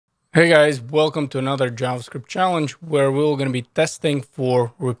Hey guys, welcome to another JavaScript challenge where we're going to be testing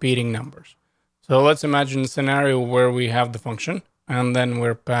for repeating numbers. So let's imagine a scenario where we have the function and then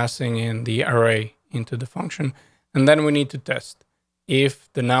we're passing in the array into the function. And then we need to test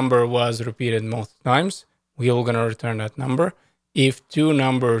if the number was repeated multiple times, we're going to return that number. If two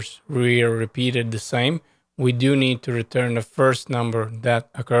numbers were repeated the same, we do need to return the first number that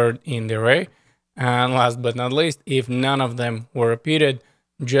occurred in the array. And last but not least, if none of them were repeated,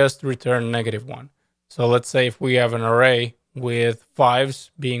 just return -1. So let's say if we have an array with fives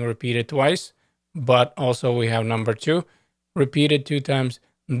being repeated twice, but also we have number two repeated two times,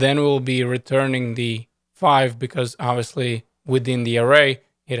 then we'll be returning the five because obviously within the array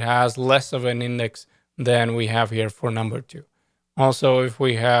it has less of an index than we have here for number two. Also, if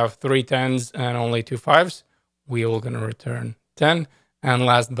we have three tens and only two fives, we are going to return 10. And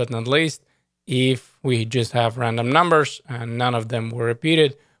last but not least, if we just have random numbers and none of them were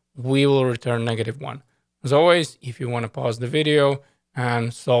repeated, we will return -1. As always, if you want to pause the video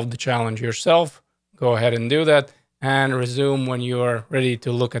and solve the challenge yourself, go ahead and do that and resume when you are ready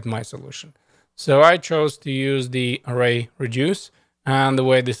to look at my solution. So I chose to use the array reduce. And the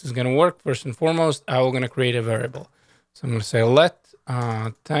way this is going to work, first and foremost, I'm going to create a variable. So I'm going to say let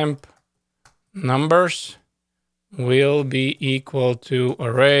temp numbers will be equal to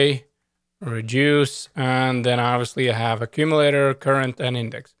array reduce, and then obviously I have accumulator, current, and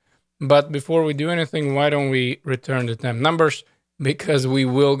index. But before we do anything, why don't we return the temp numbers? Because we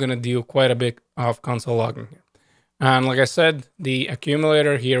will gonna do quite a bit of console logging here. And like I said, the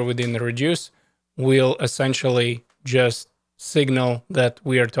accumulator here within the reduce will essentially just signal that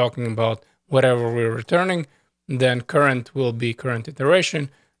we are talking about whatever we're returning. Then current will be current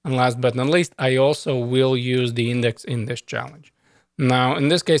iteration. And last but not least, I also will use the index in this challenge. Now, in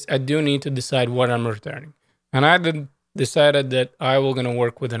this case, I do need to decide what I'm returning. And I decided that I will gonna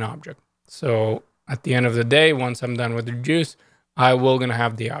work with an object. So at the end of the day, once I'm done with reduce, I will gonna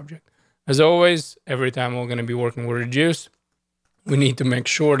have the object. As always, every time we're gonna be working with reduce, we need to make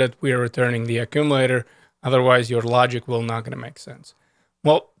sure that we are returning the accumulator. Otherwise, your logic will not gonna make sense.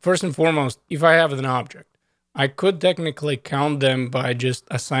 Well, first and foremost, if I have an object, I could technically count them by just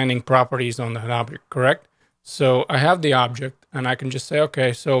assigning properties on that object, correct? So I have the object and I can just say,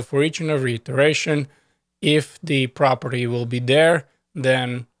 okay, so for each and every iteration, if the property will be there,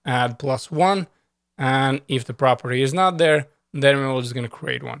 then add +1. And if the property is not there, then we're just going to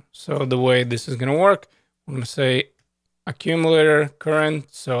create one. So the way this is going to work, I'm going to say accumulator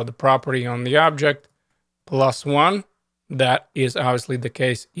current. So the property on the object +1. That is obviously the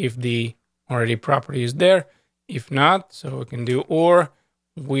case if the already property is there. If not, so we can do, or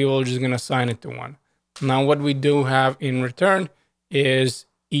we will just going to assign it to 1. Now, what we do have in return is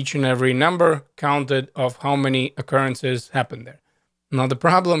each and every number counted of how many occurrences happened there. Now, the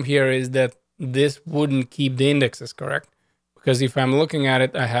problem here is that this wouldn't keep the indexes, correct? Because if I'm looking at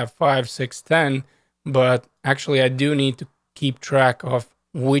it, I have 5, 6, 10, but actually I do need to keep track of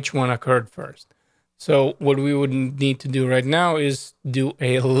which one occurred first. So what we would need to do right now is do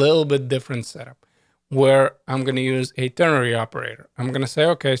a little bit different setup where I'm going to use a ternary operator. I'm going to say,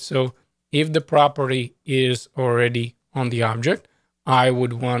 okay, so if the property is already on the object, I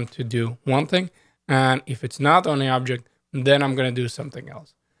would want to do one thing. And if it's not on the object, then I'm going to do something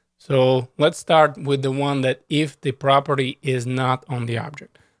else. So let's start with the one that if the property is not on the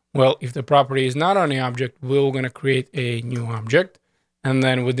object. Well, if the property is not on the object, we're going to create a new object. And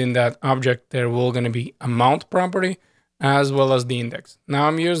then within that object, there will going to be a mount property as well as the index. Now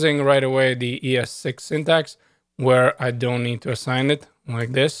I'm using right away the ES6 syntax where I don't need to assign it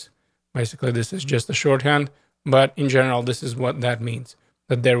like this. Basically, this is just a shorthand, but in general, this is what that means,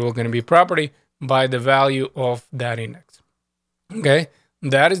 that there will going to be property by the value of that index. Okay,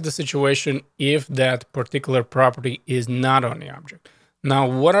 that is the situation if that particular property is not on the object. Now,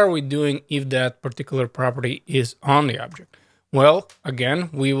 what are we doing if that particular property is on the object? Well, again,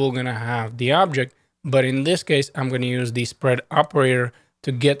 we will going to have the object, but in this case, I'm going to use the spread operator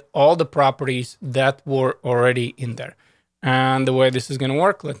to get all the properties that were already in there. And the way this is going to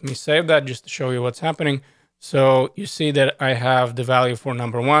work, let me save that just to show you what's happening. So you see that I have the value for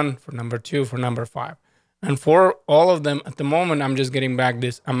number 1, for number 2, for number 5. And for all of them at the moment, I'm just getting back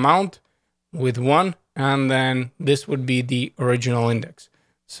this amount with 1. And then this would be the original index.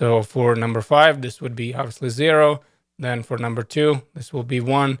 So for number 5, this would be obviously 0. Then for number 2, this will be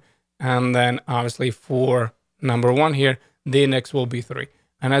 1. And then obviously for number 1 here, the index will be 3.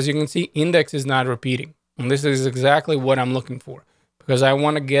 And as you can see, index is not repeating. And this is exactly what I'm looking for because I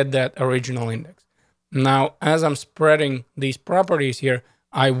want to get that original index. Now, as I'm spreading these properties here,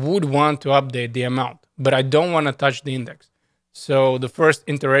 I would want to update the amount, but I don't want to touch the index. So the first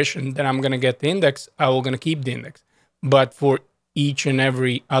iteration that I'm going to get the index, I will going to keep the index. But for each and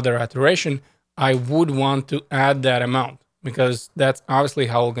every other iteration, I would want to add that amount because that's obviously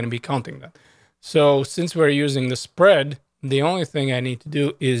how we're going to be counting that. So since we're using the spread, the only thing I need to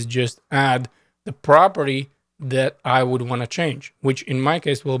do is just add the property that I would want to change, which in my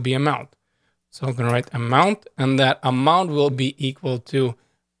case will be amount. So I'm going to write amount, and that amount will be equal to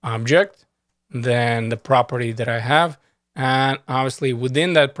object, then the property that I have. And obviously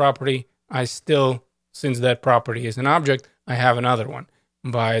within that property, I still, since that property is an object, I have another one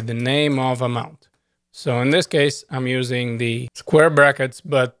by the name of amount. So in this case, I'm using the square brackets,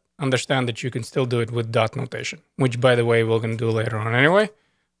 but understand that you can still do it with dot notation, which by the way, we're going to do later on anyway.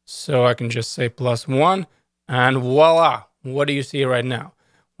 So I can just say +1 and voila. What do you see right now?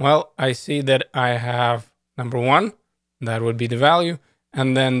 Well, I see that I have number 1, that would be the value,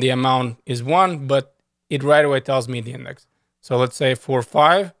 and then the amount is 1, but it right away tells me the index. So let's say for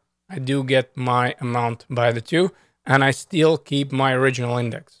 5, I do get my amount by the 2, and I still keep my original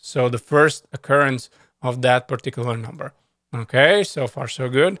index. So the first occurrence of that particular number. Okay, so far so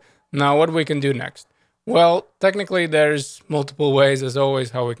good. Now what we can do next? Well, technically there's multiple ways as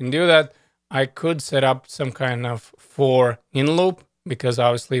always how we can do that. I could set up some kind of for in loop because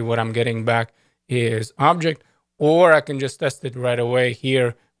obviously what I'm getting back is object, or I can just test it right away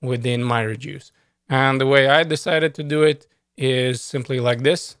here within my reduce. And the way I decided to do it is simply like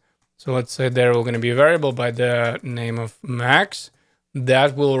this. So let's say there we're going to be a variable by the name of max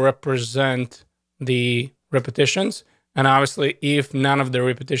that will represent the repetitions. And obviously, if none of the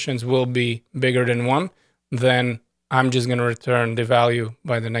repetitions will be bigger than 1, then I'm just going to return the value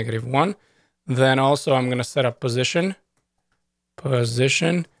by the -1. Then also I'm going to set up position.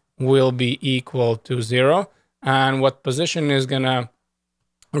 Position will be equal to 0. And what position is going to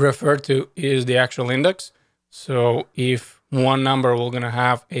refer to is the actual index. So if one number we're going to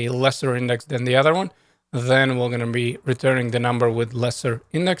have a lesser index than the other one, then we're going to be returning the number with lesser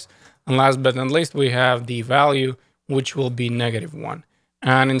index. And last but not least, we have the value, which will be -1.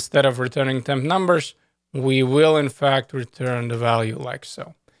 And instead of returning temp numbers, we will in fact return the value like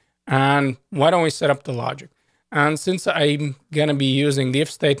so. And why don't we set up the logic? And since I'm gonna be using the if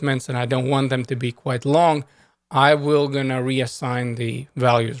statements and I don't want them to be quite long, I will gonna reassign the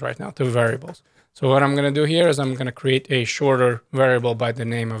values right now to variables. So what I'm gonna do here is I'm gonna create a shorter variable by the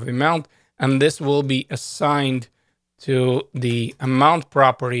name of amount, and this will be assigned to the amount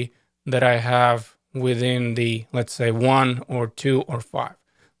property that I have within the, let's say 1 or 2 or 5.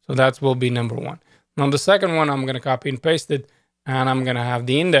 So that will be number 1. Now the second one, I'm going to copy and paste it, and I'm going to have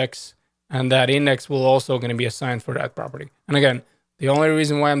the index, and that index will also going to be assigned for that property. And again, the only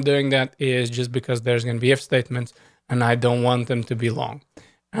reason why I'm doing that is just because there's going to be if statements and I don't want them to be long.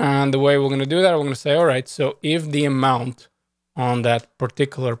 And the way we're going to do that, we're going to say, all right, so if the amount on that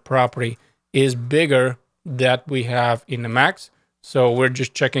particular property is bigger that we have in the max, so we're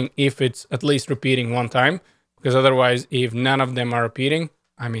just checking if it's at least repeating 1 time, because otherwise, if none of them are repeating,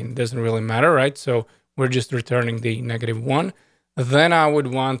 I mean, it doesn't really matter, right? So we're just returning the -1. Then I would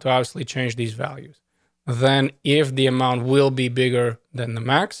want to obviously change these values. Then if the amount will be bigger than the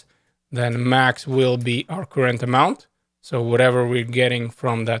max, then max will be our current amount. So whatever we're getting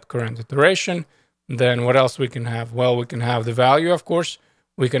from that current iteration, then what else we can have? Well, we can have the value, of course.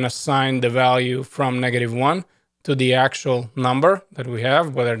 We can assign the value from -1 to the actual number that we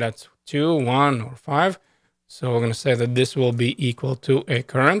have, whether that's 2, 1, or 5. So we're going to say that this will be equal to a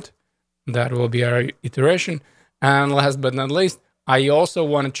current. That will be our iteration. And last but not least, I also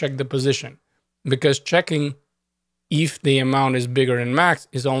want to check the position, because checking if the amount is bigger than max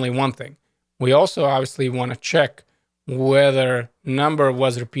is only one thing. We also obviously want to check whether number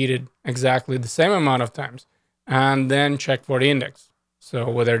was repeated exactly the same amount of times, and then check for the index. So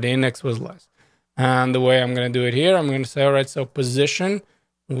whether the index was less. And the way I'm going to do it here, I'm going to say, all right, so position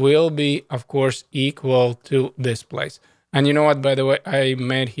will be, of course, equal to this place. And you know what, by the way, I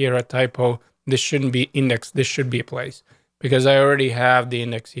made here a typo. This shouldn't be index. This should be a place, because I already have the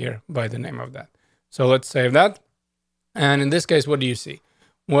index here by the name of that. So let's save that. And in this case, what do you see?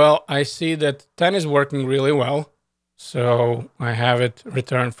 Well, I see that 10 is working really well. So I have it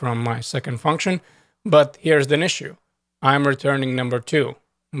returned from my second function. But here's an issue. I'm returning number 2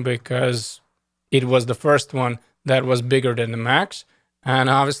 because it was the first one that was bigger than the max. And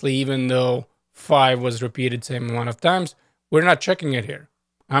obviously, even though 5 was repeated same amount of times, we're not checking it here.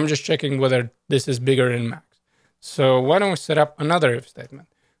 I'm just checking whether this is bigger than max. So why don't we set up another if statement?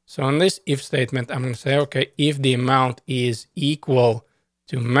 So in this if statement, I'm going to say, okay, if the amount is equal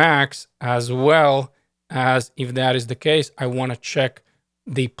to max, as well as if that is the case, I want to check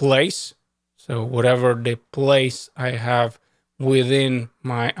the place. So whatever the place I have within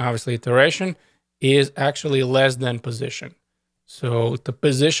my obviously iteration is actually less than position. So the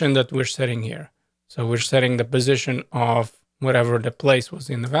position that we're setting here. So we're setting the position of whatever the place was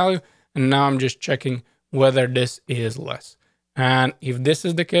in the value. And now I'm just checking whether this is less. And if this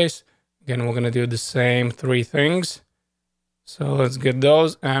is the case, again, we're going to do the same three things. So let's get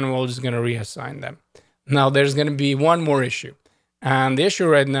those and we're just going to reassign them. Now there's going to be one more issue. And the issue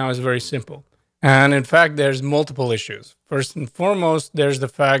right now is very simple. And in fact, there's multiple issues. First and foremost, there's the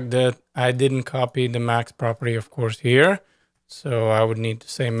fact that I didn't copy the max property, of course, here. So I would need to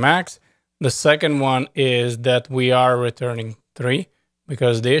say max. The second one is that we are returning 3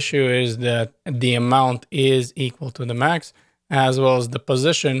 because the issue is that the amount is equal to the max, as well as the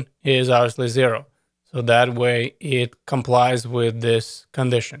position is obviously 0. So that way it complies with this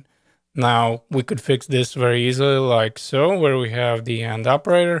condition. Now we could fix this very easily like so, where we have the AND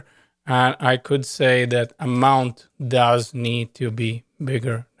operator. And I could say that amount does need to be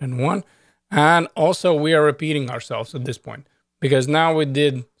bigger than 1. And also we are repeating ourselves at this point because now we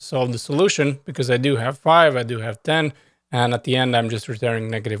did solve the solution because I do have 5, I do have 10. And at the end, I'm just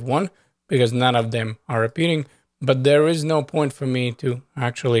returning -1 because none of them are repeating. But there is no point for me to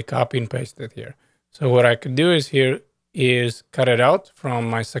actually copy and paste it here. So what I could do is here is cut it out from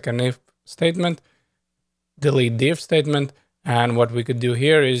my second if statement, delete the if statement. And what we could do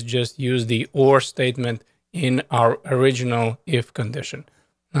here is just use the or statement in our original if condition.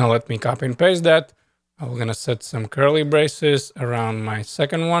 Now let me copy and paste that. I'm gonna set some curly braces around my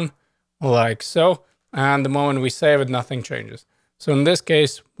second one, like so. And the moment we save it, nothing changes. So in this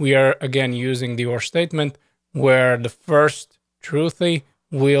case, we are again using the or statement where the first truthy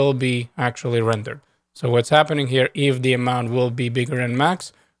will be actually rendered. So what's happening here, if the amount will be bigger than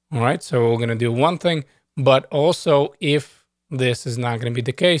max, all right, so we're gonna do one thing, but also if this is not going to be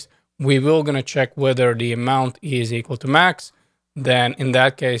the case, we will going to check whether the amount is equal to max. Then in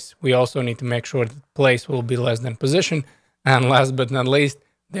that case, we also need to make sure that place will be less than position. And last but not least,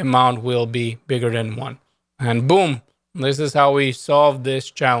 the amount will be bigger than 1. And boom, this is how we solve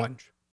this challenge.